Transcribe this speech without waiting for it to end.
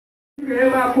can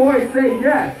hear my voice, say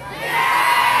yes.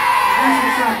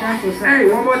 That's what's up. Hey,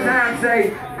 one more time,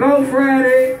 say, go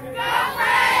Freddie.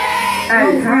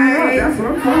 Hey, turn up, that's what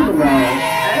I'm talking about.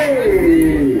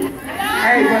 Hey.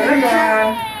 Hey, but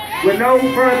look, with no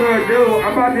further ado,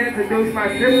 I'm about to introduce my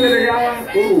sister to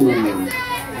y'all. Ooh.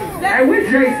 Hey, where's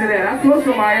Jason at? I saw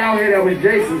somebody out here that was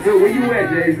Jason too. Where you at,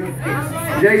 Jason?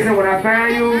 Jason, when I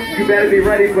find you, you better be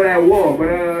ready for that war.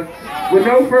 But with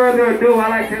no further ado, I'd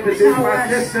like to introduce my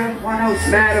sister,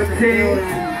 Madam T.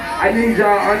 I need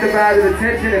y'all undivided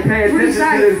attention and pay attention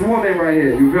to this woman right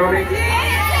here. You feel me?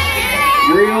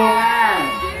 Real live.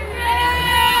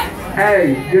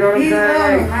 Hey, you know what I'm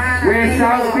saying? Like, we're in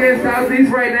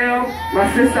Southeast right now. My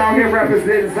sister out here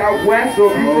representing Southwest, so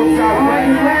if you from Southwest,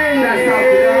 that's out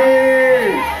there.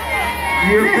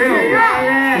 You feel me?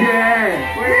 Yeah.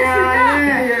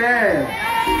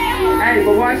 Hey,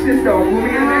 but watch this though. When we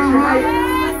get an extra mic.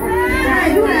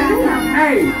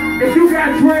 Hey, if you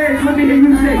got dreads, let me hear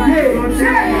you say, yeah.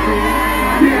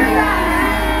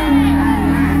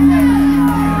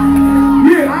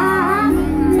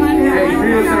 Hey,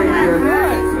 real thing,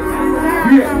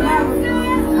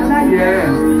 yeah.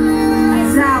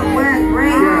 Southwest,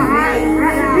 right?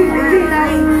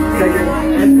 Take it.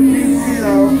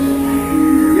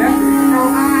 No,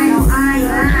 I ain't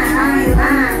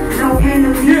lying. No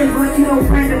enemy, but you no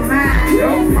friend of mine. No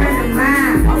friend of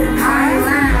mine. I ain't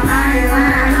lying.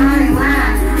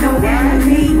 No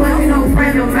enemy, but you no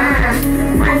friend of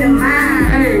mine. Friend of mine.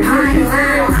 I ain't lying.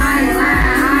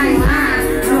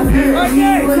 No enemy,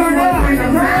 but you no friend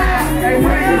of mine. Hey,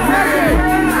 wait a second.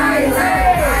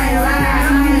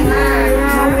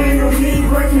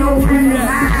 No friend of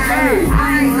mine. I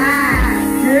ain't lying.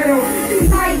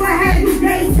 Like what have you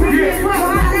days? Put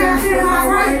my down in my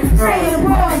right. Stay in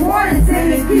boil water, say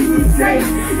it keep me safe.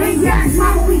 And yes,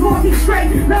 mama, we gon' be straight.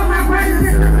 Love my brothers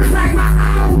and sisters like my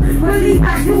own. Believe I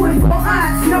do it for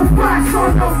us. No fuss or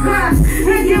no fuss.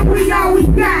 And yet we all we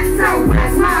got. So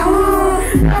that's my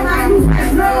hood. Love how you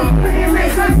have love and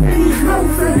make us any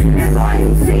closer. And all you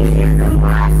see is the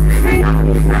bus. And all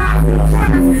these miles we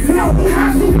trust. No, we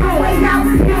hustle going out.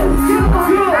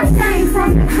 I came from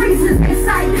the creases in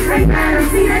sight. They better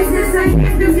see they just ain't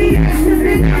get to me. They just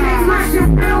think they watch your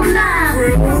real life.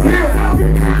 All the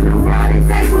time the world they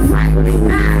say was likely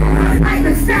mine. Like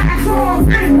the stack all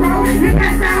thing, bro. And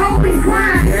that's that holy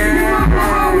grind. And mama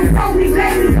always told me,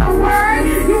 baby, don't worry,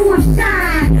 you will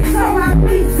shine. So I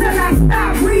breathe till I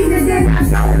stop breathing, then I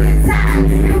go in time.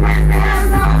 And right now,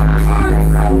 Lord, I'm gonna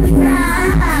go die.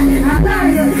 I love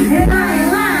you, and I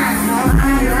ain't lying. No, I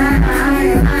ain't lying.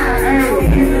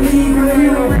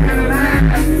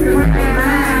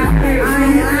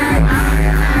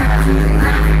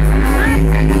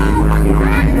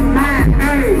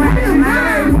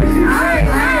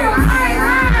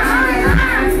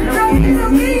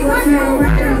 What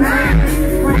you